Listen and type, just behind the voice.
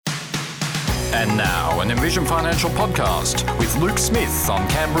And now, an Envision Financial podcast with Luke Smith on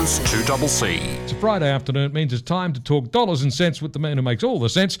Canberra's 2CC. It's a Friday afternoon. It means it's time to talk dollars and cents with the man who makes all the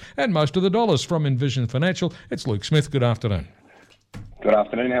sense and most of the dollars from Envision Financial. It's Luke Smith. Good afternoon. Good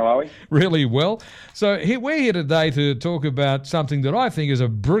afternoon. How are we? Really well. So we're here today to talk about something that I think is a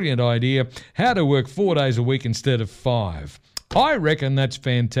brilliant idea, how to work 4 days a week instead of 5. I reckon that's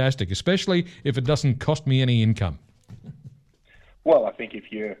fantastic, especially if it doesn't cost me any income. Well, I think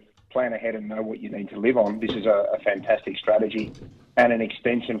if you plan ahead and know what you need to live on, this is a fantastic strategy and an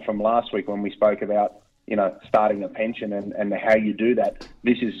extension from last week when we spoke about, starting a pension and how you do that.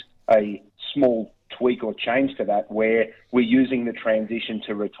 This is a small tweak or change to that where we're using the transition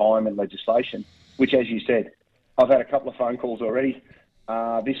to retirement legislation, which, as you said, I've had a couple of phone calls already.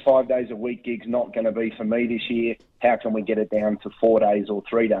 This 5 days a week gig's not going to be for me this year. How can we get it down to 4 days or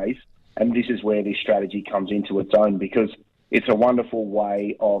 3 days? And this is where this strategy comes into its own, because it's a wonderful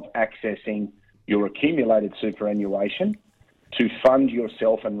way of accessing your accumulated superannuation to fund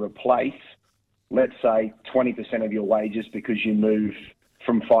yourself and replace, let's say, 20% of your wages because you move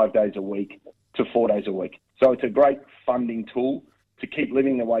from 5 days a week to 4 days a week. So it's a great funding tool to keep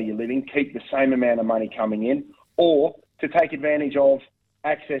living the way you're living, keep the same amount of money coming in, or to take advantage of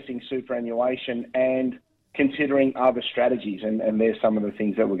accessing superannuation and considering other strategies, and there's some of the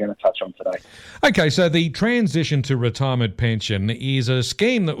things that we're going to touch on today. Okay, so the transition to retirement pension is a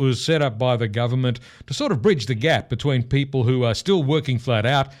scheme that was set up by the government to sort of bridge the gap between people who are still working flat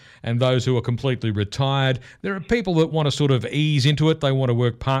out and those who are completely retired. There are people that want to sort of ease into it, they want to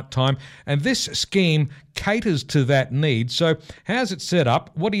work part-time, and this scheme caters to that need. So how's it set up?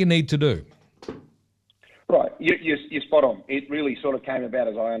 What do you need to do? Right, you're spot on. It really sort of came about,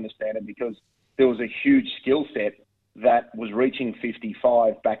 as I understand it, because there was a huge skill set that was reaching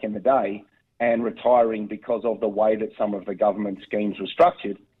 55 back in the day and retiring because of the way that some of the government schemes were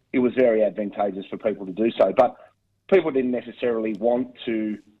structured. It was very advantageous for people to do so. But people didn't necessarily want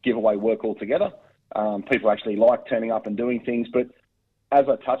to give away work altogether. People actually liked turning up and doing things. But as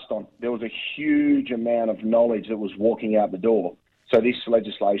I touched on, there was a huge amount of knowledge that was walking out the door. So this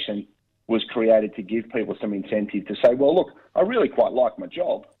legislation was created to give people some incentive to say, well, look, I really quite like my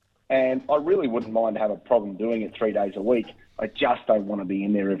job, and I really wouldn't mind have a problem doing it 3 days a week. I just don't want to be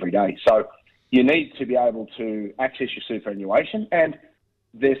in there every day. So you need to be able to access your superannuation, and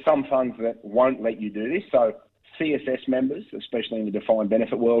there's some funds that won't let you do this. So CSS members, especially in the defined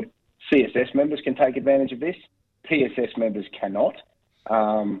benefit world, CSS members can take advantage of this. PSS members cannot.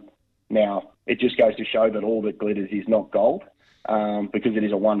 Now, it just goes to show that all that glitters is not gold, because it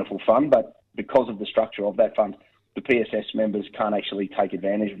is a wonderful fund, but because of the structure of that fund, the PSS members can't actually take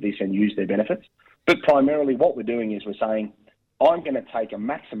advantage of this and use their benefits. But primarily what we're doing is we're saying, I'm going to take a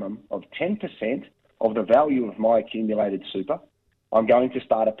maximum of 10% of the value of my accumulated super. I'm going to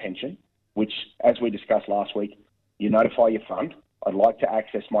start a pension, which, as we discussed last week, you notify your fund. I'd like to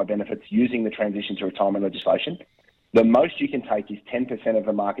access my benefits using the transition to retirement legislation. The most you can take is 10% of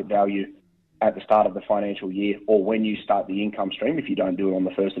the market value at the start of the financial year, or when you start the income stream, if you don't do it on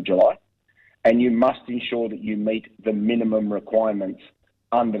the 1st of July. And you must ensure that you meet the minimum requirements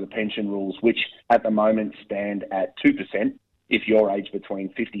under the pension rules, which at the moment stand at 2% if you're aged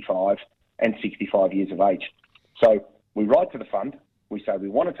between 55 and 65 years of age. So we write to the fund, we say we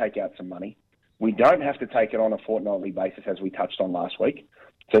want to take out some money. We don't have to take it on a fortnightly basis, as we touched on last week.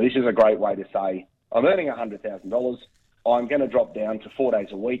 So this is a great way to say, I'm earning $100,000, I'm going to drop down to 4 days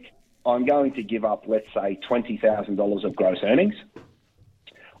a week, I'm going to give up, let's say, $20,000 of gross earnings.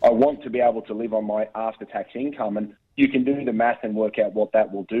 I want to be able to live on my after-tax income, and you can do the math and work out what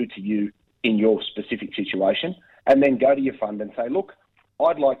that will do to you in your specific situation, and then go to your fund and say, look,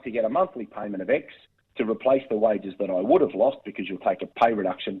 I'd like to get a monthly payment of X to replace the wages that I would have lost, because you'll take a pay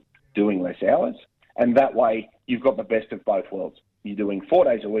reduction doing less hours, and that way you've got the best of both worlds. You're doing 4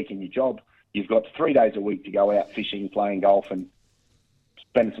 days a week in your job, you've got 3 days a week to go out fishing, playing golf, and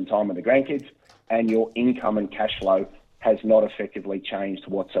spending some time with the grandkids, and your income and cash flow has not effectively changed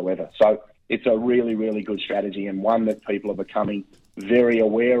whatsoever. So it's a really, really good strategy, and one that people are becoming very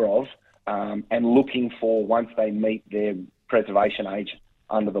aware of and looking for once they meet their preservation age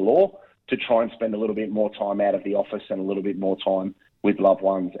under the law, to try and spend a little bit more time out of the office and a little bit more time with loved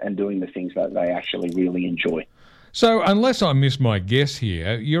ones and doing the things that they actually really enjoy. So unless I miss my guess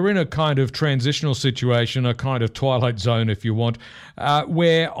here, you're in a kind of transitional situation, a kind of twilight zone, if you want,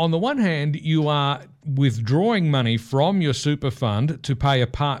 where on the one hand you are withdrawing money from your super fund to pay a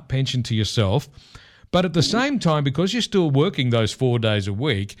part pension to yourself, but at the same time, because you're still working those 4 days a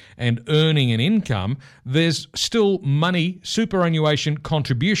week and earning an income, there's still money, superannuation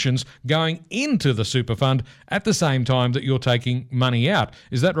contributions going into the super fund at the same time that you're taking money out.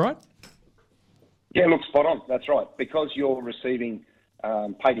 Is that right? Yeah, look, spot on. That's right. Because you're receiving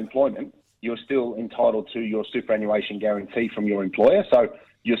paid employment, you're still entitled to your superannuation guarantee from your employer. So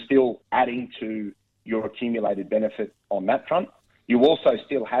you're still adding to your accumulated benefit on that front. You also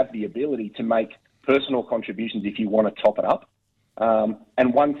still have the ability to make personal contributions if you want to top it up.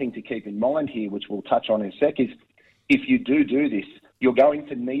 And one thing to keep in mind here, which we'll touch on in a sec, is if you do this, you're going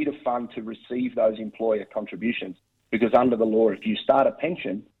to need a fund to receive those employer contributions, because under the law, if you start a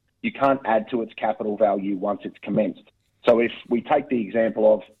pension, you can't add to its capital value once it's commenced. So if we take the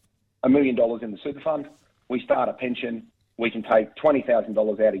example of $1 million in the super fund, we start a pension, we can take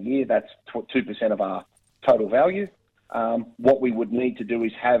 $20,000 out a year, that's 2% of our total value. What we would need to do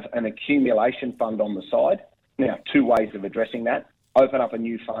is have an accumulation fund on the side. Now, two ways of addressing that: open up a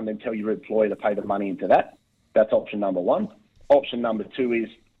new fund and tell your employer to pay the money into that. That's option number one. Option number two is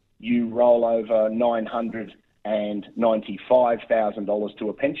you roll over $995,000 to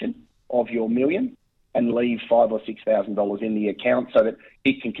a pension of your $1 million and leave $5,000 or $6,000 in the account so that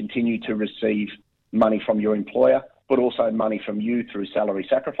it can continue to receive money from your employer, but also money from you through salary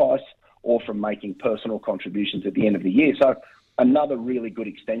sacrifice or from making personal contributions at the end of the year. So another really good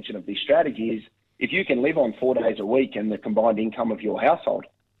extension of this strategy is if you can live on 4 days a week and the combined income of your household,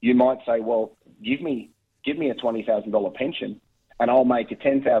 you might say, well, give me a $20,000 pension, and I'll make a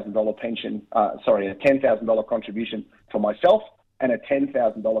 $10,000 contribution for myself and a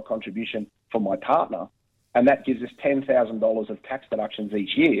 $10,000 contribution for my partner, and that gives us $10,000 of tax deductions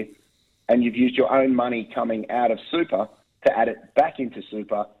each year. And you've used your own money coming out of super to add it back into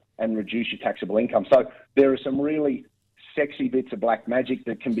super and reduce your taxable income. So there are some really sexy bits of black magic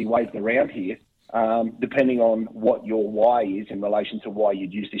that can be waved around here, depending on what your why is in relation to why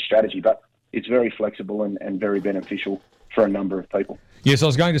you'd use this strategy. But it's very flexible and very beneficial for a number of people. Yes, I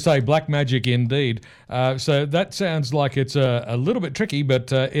was going to say black magic indeed. So that sounds like it's a little bit tricky,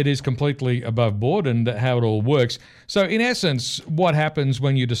 but it is completely above board and how it all works. So in essence, what happens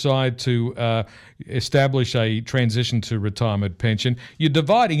when you decide to establish a transition to retirement pension? You're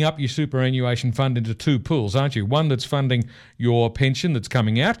dividing up your superannuation fund into two pools, aren't you? One that's funding your pension that's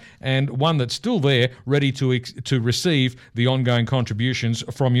coming out and one that's still there ready to receive the ongoing contributions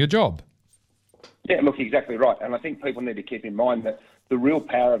from your job. Yeah, look, exactly right. And I think people need to keep in mind that the real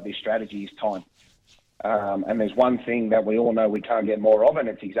power of this strategy is time. And there's one thing that we all know we can't get more of, and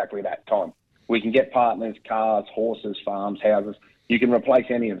it's exactly that, time. We can get partners, cars, horses, farms, houses. You can replace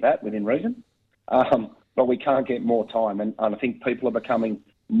any of that within reason, but we can't get more time. And I think people are becoming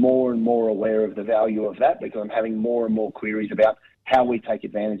more and more aware of the value of that, because I'm having more and more queries about how we take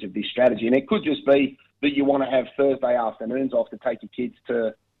advantage of this strategy. And it could just be that you want to have Thursday afternoons off to take your kids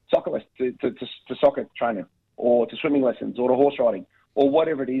to soccer training, or to swimming lessons, or to horse riding, or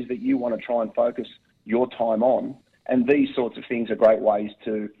whatever it is that you want to try and focus your time on. And these sorts of things are great ways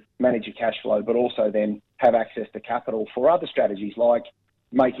to manage your cash flow, but also then have access to capital for other strategies like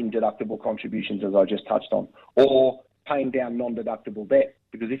making deductible contributions, as I just touched on, or paying down non-deductible debt.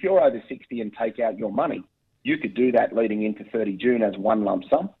 Because if you're over 60 and take out your money, you could do that leading into 30 June as one lump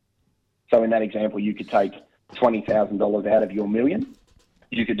sum. So in that example, you could take $20,000 out of your $1 million.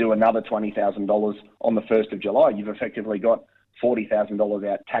 You could do another $20,000 on the 1st of July. You've effectively got $40,000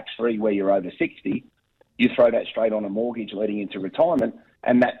 out tax-free where you're over 60. You throw that straight on a mortgage leading into retirement,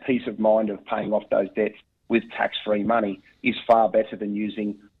 and that peace of mind of paying off those debts with tax-free money is far better than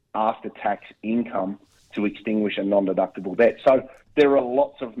using after-tax income to extinguish a non-deductible debt. So there are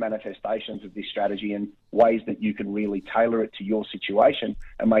lots of manifestations of this strategy and ways that you can really tailor it to your situation,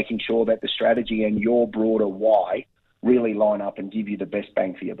 and making sure that the strategy and your broader why really line up and give you the best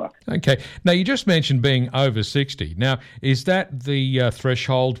bang for your buck. Okay. Now, you just mentioned being over 60. Now, is that the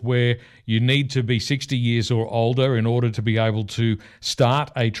threshold where you need to be 60 years or older in order to be able to start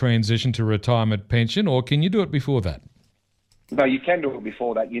a transition to retirement pension, or can you do it before that? No, you can do it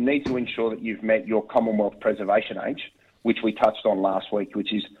before that. You need to ensure that you've met your Commonwealth preservation age, which we touched on last week,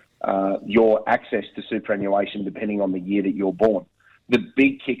 which is your access to superannuation depending on the year that you're born. The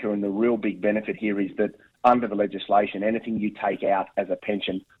big kicker and the real big benefit here is that under the legislation, anything you take out as a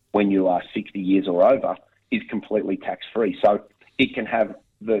pension when you are 60 years or over is completely tax-free. So it can have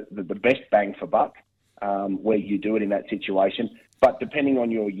the best bang for buck where you do it in that situation. But depending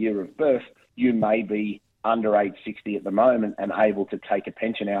on your year of birth, you may be under age 60 at the moment and able to take a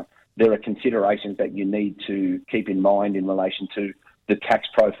pension out. There are considerations that you need to keep in mind in relation to the tax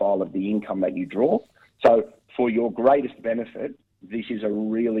profile of the income that you draw. So for your greatest benefit, this is a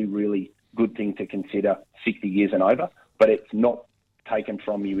really, really good thing to consider 60 years and over, but it's not taken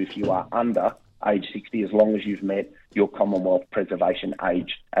from you if you are under age 60, as long as you've met your Commonwealth preservation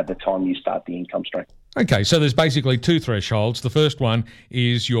age at the time you start the income stream. Okay, so there's basically two thresholds. The first one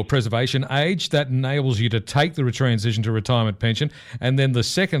is your preservation age. That enables you to take the transition to retirement pension. And then the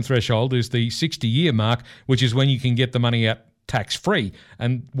second threshold is the 60-year mark, which is when you can get the money out tax-free.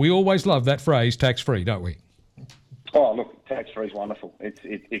 And we always love that phrase, tax-free, don't we? Oh, look, tax-free is wonderful.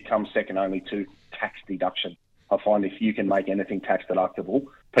 It comes second only to tax deduction. I find if you can make anything tax deductible,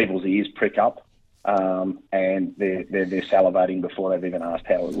 people's ears prick up and they're salivating before they've even asked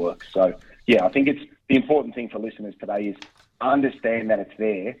how it works. So, yeah, I think it's the important thing for listeners today is understand that it's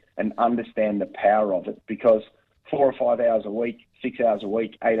there and understand the power of it, because 4 or 5 hours a week, 6 hours a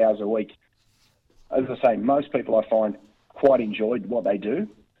week, 8 hours a week, as I say, most people I find quite enjoyed what they do.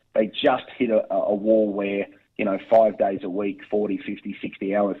 They just hit a wall where, 5 days a week, 40, 50,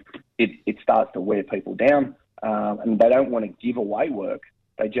 60 hours, it starts to wear people down, and they don't want to give away work.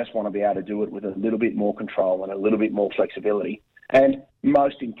 They just want to be able to do it with a little bit more control and a little bit more flexibility. And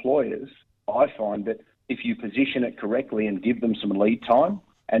most employers, I find that if you position it correctly and give them some lead time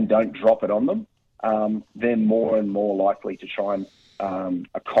and don't drop it on them, they're more and more likely to try and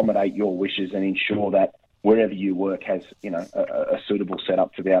accommodate your wishes and ensure that wherever you work has, a suitable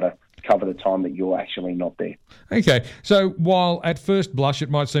setup to be able to cover the time that you're actually not there. Okay, so while at first blush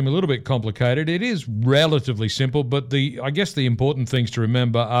it might seem a little bit complicated, it is relatively simple, but I guess the important things to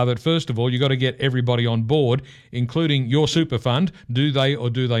remember are that first of all, you've got to get everybody on board, including your super fund. Do they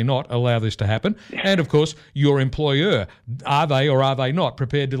or do they not allow this to happen? And of course, your employer. Are they or are they not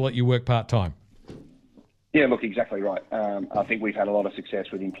prepared to let you work part-time? Yeah, look, exactly right. I think we've had a lot of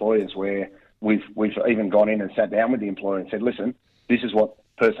success with employers where we've even gone in and sat down with the employer and said, listen, this is what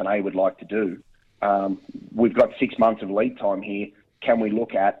person A would like to do. We've got 6 months of lead time here. Can we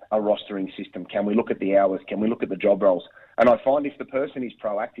look at a rostering system? Can we look at the hours? Can we look at the job roles? And I find if the person is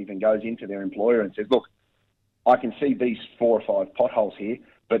proactive and goes into their employer and says, look, I can see these 4 or 5 potholes here,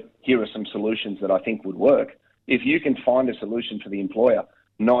 but here are some solutions that I think would work. If you can find a solution for the employer,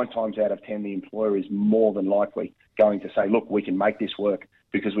 9 times out of 10, the employer is more than likely going to say, look, we can make this work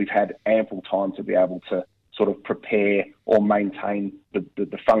because we've had ample time to be able to sort of prepare or maintain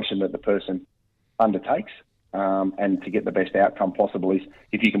the function that the person undertakes, and to get the best outcome possible is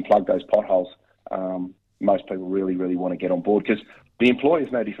if you can plug those potholes. Most people really, really want to get on board because the employer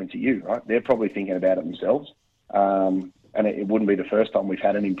is no different to you, right? They're probably thinking about it themselves. And it wouldn't be the first time we've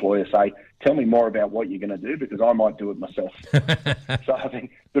had an employer say, tell me more about what you're going to do because I might do it myself. So I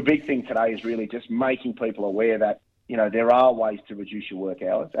think the big thing today is really just making people aware that, there are ways to reduce your work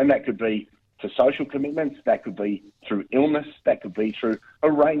hours, and that could be for social commitments, that could be through illness, that could be through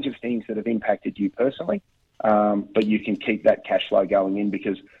a range of things that have impacted you personally. But you can keep that cash flow going in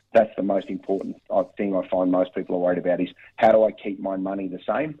because that's the most important thing I find most people are worried about is how do I keep my money the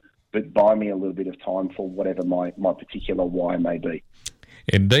same, but buy me a little bit of time for whatever my particular why may be.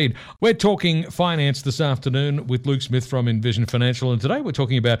 Indeed. We're talking finance this afternoon with Luke Smith from Envision Financial, and today we're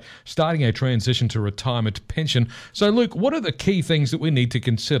talking about starting a transition to retirement pension. So, Luke, what are the key things that we need to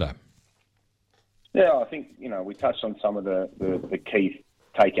consider? Yeah, I think, we touched on some of the key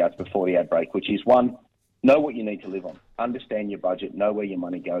takeouts before the ad break, which is one, know what you need to live on. Understand your budget, know where your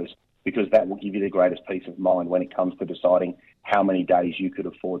money goes, because that will give you the greatest peace of mind when it comes to deciding how many days you could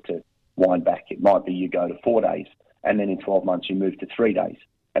afford to wind back. It might be you go to 4 days, and then in 12 months you move to 3 days,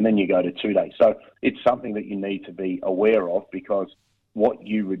 and then you go to 2 days. So it's something that you need to be aware of because what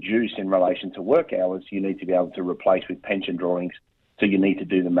you reduce in relation to work hours, you need to be able to replace with pension drawings. So you need to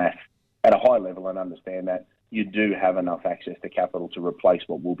do the math at a high level and understand that you do have enough access to capital to replace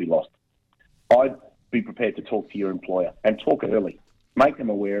what will be lost. I'd be prepared to talk to your employer and talk early. Make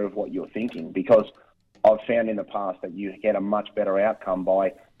them aware of what you're thinking because I've found in the past that you get a much better outcome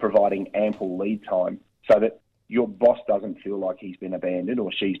by providing ample lead time so that your boss doesn't feel like he's been abandoned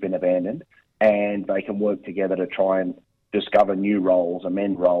or she's been abandoned, and they can work together to try and discover new roles,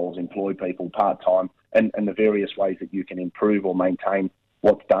 amend roles, employ people part-time, and the various ways that you can improve or maintain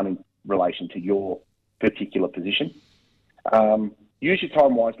what's done in relation to your particular position. Use your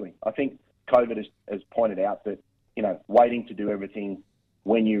time wisely. I think COVID has pointed out that, waiting to do everything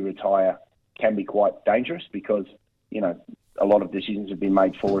when you retire can be quite dangerous because, a lot of decisions have been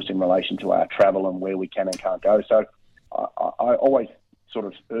made for us in relation to our travel and where we can and can't go. So I always sort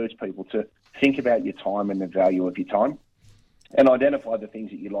of urge people to think about your time and the value of your time and identify the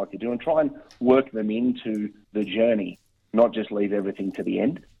things that you'd like to do and try and work them into the journey, not just leave everything to the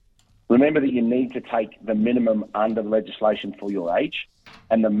end. Remember that you need to take the minimum under the legislation for your age,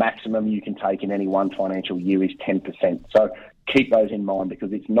 and the maximum you can take in any one financial year is 10%. So keep those in mind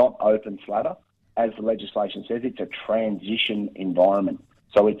because it's not open slather. As the legislation says, it's a transition environment.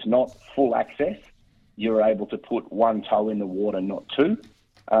 So it's not full access. you're able to put one toe in the water, not two.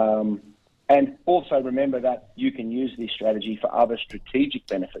 And also remember that you can use this strategy for other strategic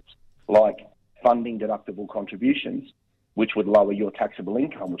benefits, like funding deductible contributions, which would lower your taxable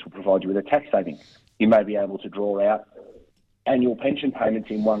income, which will provide you with a tax saving. You may be able to draw out annual pension payments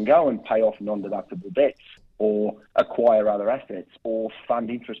in one go and pay off non-deductible debts, or acquire other assets, or fund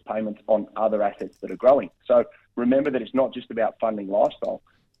interest payments on other assets that are growing. So remember that it's not just about funding lifestyle.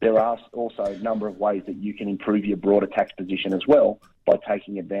 There are also a number of ways that you can improve your broader tax position as well by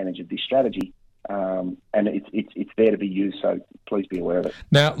taking advantage of this strategy. And it's there to be used, so please be aware of it.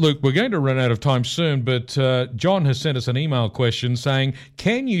 Now, Luke, we're going to run out of time soon, but John has sent us an email question saying,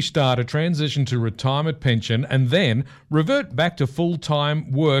 can you start a transition to retirement pension and then revert back to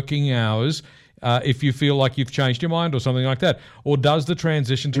full-time working hours if you feel like you've changed your mind or something like that? Or does the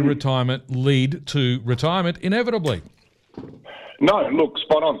transition to retirement lead to retirement inevitably? No, look,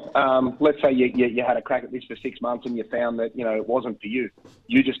 spot on. Let's say you had a crack at this for 6 months and you found that, it wasn't for you.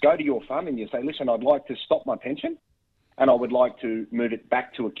 You just go to your fund and you say, listen, I'd like to stop my pension and I would like to move it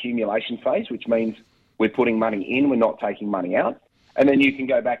back to accumulation phase, which means we're putting money in, we're not taking money out. And then you can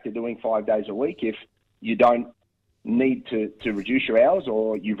go back to doing 5 days a week if you don't need to reduce your hours,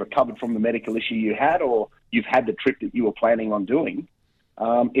 or you've recovered from the medical issue you had, or you've had the trip that you were planning on doing.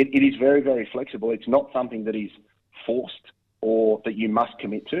 It is very, very flexible. It's not something that is forced or that you must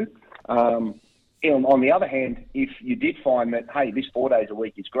commit to. On the other hand, if you did find that, hey, this 4 days a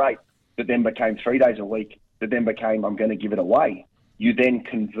week is great, but then became 3 days a week, but then became, I'm going to give it away, you then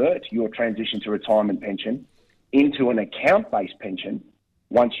convert your transition to retirement pension into an account-based pension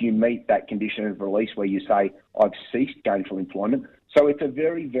once you meet that condition of release where you say, I've ceased gainful employment. So it's a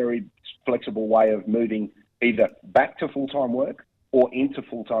very, very flexible way of moving either back to full-time work or into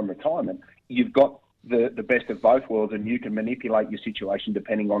full-time retirement. You've got the best of both worlds, and you can manipulate your situation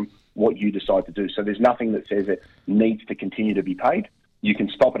depending on what you decide to do. So there's nothing that says it needs to continue to be paid. You can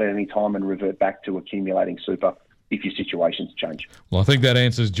stop it at any time and revert back to accumulating super if your situations change. Well, I think that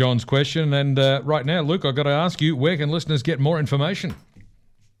answers John's question. And right now, Luke, I've got to ask you, where can listeners get more information?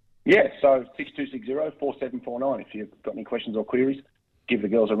 Yeah, so 6260-4749. If you've got any questions or queries, give the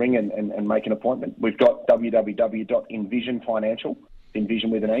girls a ring and make an appointment. We've got www.envisionfinancial, envision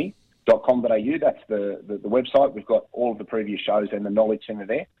with an E, .com.au. That's the website. We've got all of the previous shows and the knowledge centre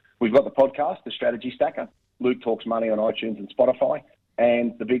there. We've got the podcast, The Strategy Stacker. Luke Talks Money on iTunes and Spotify.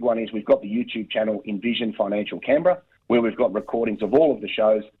 And the big one is we've got the YouTube channel Envision Financial Canberra, where we've got recordings of all of the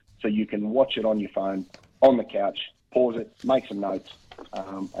shows, so you can watch it on your phone, on the couch, pause it, make some notes,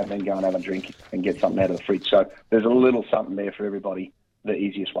 and then go and have a drink and get something out of the fridge. So there's a little something there for everybody, the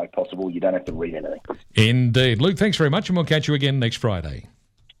easiest way possible. You don't have to read anything. Indeed. Luke, thanks very much, and we'll catch you again next Friday.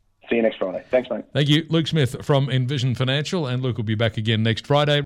 See you next Friday. Thanks, mate. Thank you. Luke Smith from Envision Financial, and Luke will be back again next Friday.